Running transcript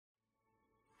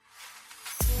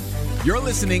You're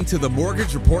listening to the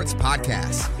Mortgage Reports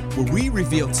Podcast, where we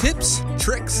reveal tips,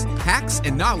 tricks, hacks,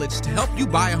 and knowledge to help you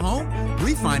buy a home,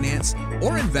 refinance,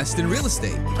 or invest in real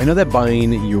estate. I know that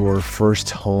buying your first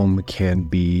home can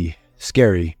be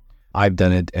scary. I've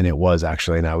done it, and it was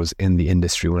actually, and I was in the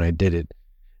industry when I did it.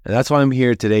 And that's why I'm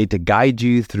here today to guide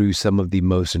you through some of the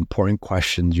most important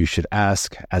questions you should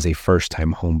ask as a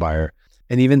first-time home buyer,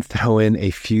 and even throw in a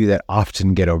few that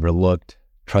often get overlooked.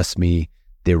 Trust me,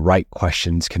 the right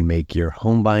questions can make your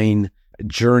home buying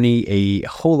journey a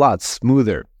whole lot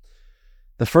smoother.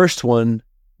 The first one,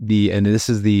 and this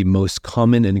is the most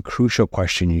common and crucial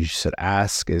question you should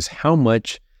ask, is how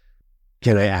much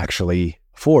can I actually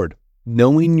afford?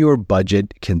 Knowing your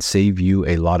budget can save you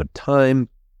a lot of time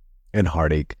and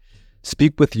heartache.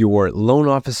 Speak with your loan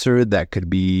officer. That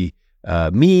could be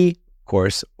me, of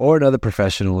course, or another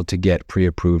professional to get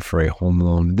pre-approved for a home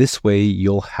loan. This way,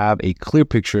 you'll have a clear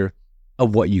picture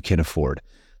of what you can afford.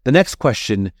 The next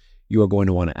question you are going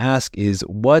to want to ask is,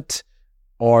 what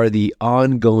are the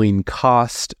ongoing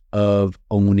costs of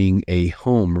owning a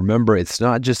home? Remember, it's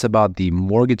not just about the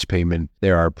mortgage payment.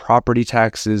 There are property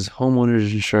taxes,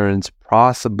 homeowners insurance,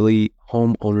 possibly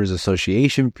homeowners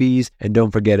association fees, and don't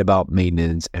forget about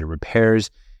maintenance and repairs.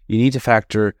 You need to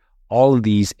factor all of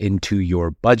these into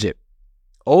your budget.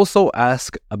 Also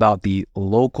ask about the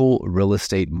local real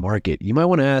estate market. You might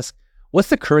want to ask, what's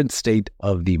the current state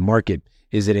of the market?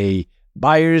 Is it a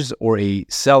buyer's or a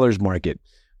seller's market?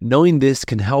 Knowing this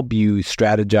can help you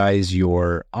strategize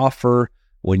your offer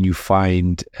when you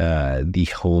find the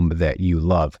home that you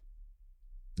love.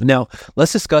 Now,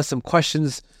 let's discuss some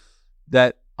questions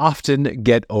that often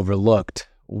get overlooked.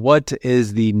 What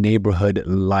is the neighborhood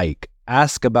like?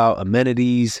 Ask about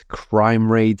amenities,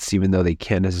 crime rates, even though they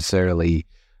can't necessarily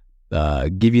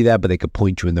give you that, but they could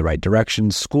point you in the right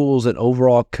direction. Schools and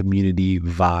overall community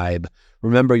vibe.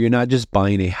 Remember, you're not just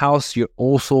buying a house, you're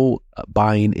also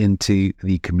buying into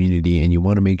the community, and you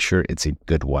want to make sure it's a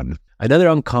good one. Another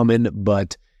uncommon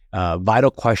but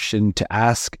vital question to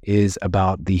ask is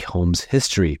about the home's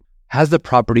history. Has the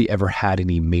property ever had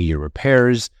any major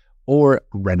repairs or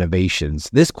renovations?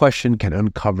 This question can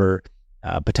uncover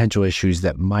potential issues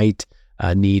that might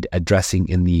need addressing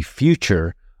in the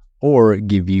future, or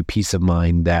give you peace of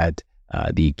mind that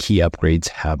the key upgrades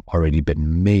have already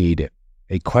been made.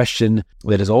 A question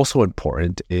that is also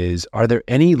important is, are there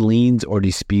any liens or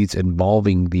disputes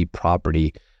involving the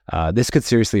property? This could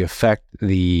seriously affect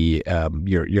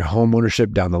your home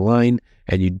ownership down the line,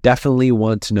 and you definitely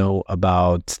want to know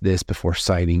about this before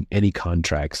signing any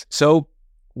contracts. So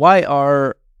why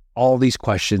are all these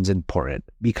questions important?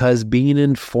 Because being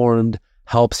informed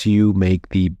helps you make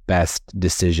the best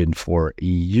decision for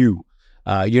you.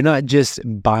 You're not just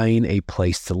buying a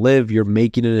place to live, you're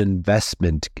making an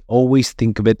investment. Always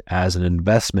think of it as an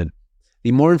investment.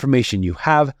 The more information you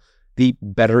have, the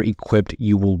better equipped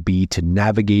you will be to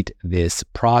navigate this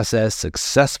process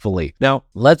successfully. Now,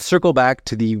 let's circle back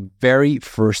to the very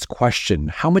first question.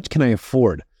 How much can I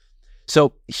afford?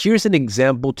 So here's an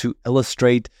example to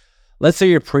illustrate. Let's say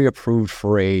you're pre-approved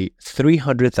for a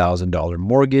 $300,000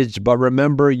 mortgage, but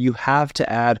remember, you have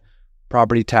to add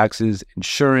property taxes,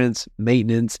 insurance,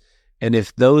 maintenance, and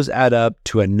if those add up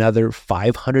to another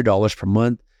 $500 per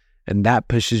month, and that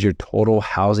pushes your total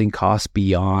housing costs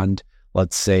beyond,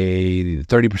 let's say,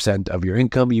 30% of your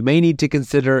income, you may need to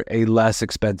consider a less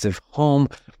expensive home.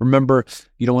 Remember,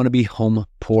 you don't want to be home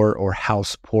poor or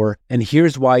house poor. And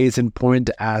here's why it's important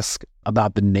to ask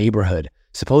about the neighborhood.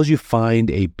 Suppose you find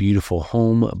a beautiful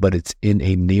home, but it's in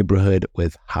a neighborhood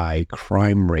with high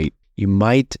crime rate. You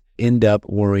might end up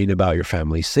worrying about your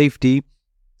family's safety,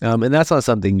 and that's not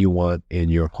something you want in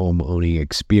your home owning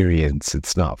experience.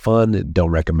 It's not fun. Don't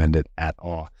recommend it at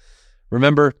all.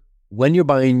 Remember, when you're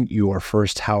buying your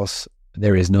first house,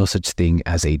 there is no such thing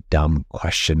as a dumb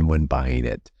question when buying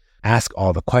it. Ask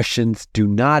all the questions. Do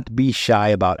not be shy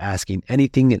about asking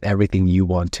anything and everything you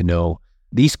want to know.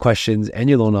 These questions and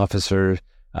your loan officer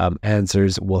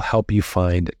answers will help you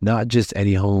find not just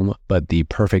any home, but the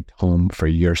perfect home for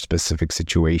your specific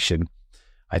situation.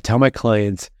 I tell my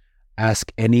clients,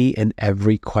 ask any and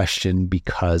every question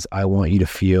because I want you to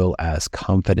feel as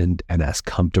confident and as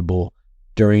comfortable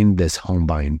during this home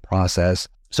buying process.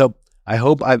 So I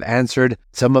hope I've answered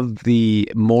some of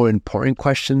the more important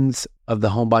questions of the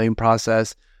home buying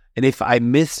process. And if I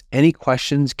missed any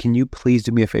questions, can you please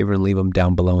do me a favor and leave them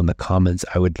down below in the comments?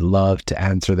 I would love to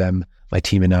answer them. My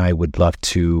team and I would love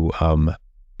to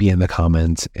be in the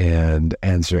comments and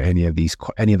answer any of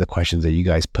the questions that you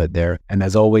guys put there. And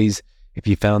as always, if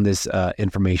you found this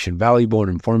information valuable and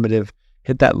informative,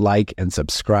 hit that like and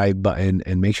subscribe button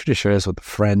and make sure to share this with a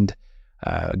friend.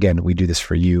 Again, we do this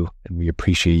for you, and we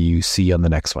appreciate you. See you on the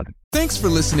next one. Thanks for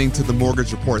listening to the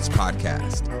Mortgage Reports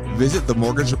podcast. Visit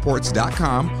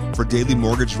themortgagereports.com for daily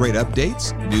mortgage rate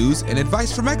updates, news, and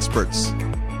advice from experts.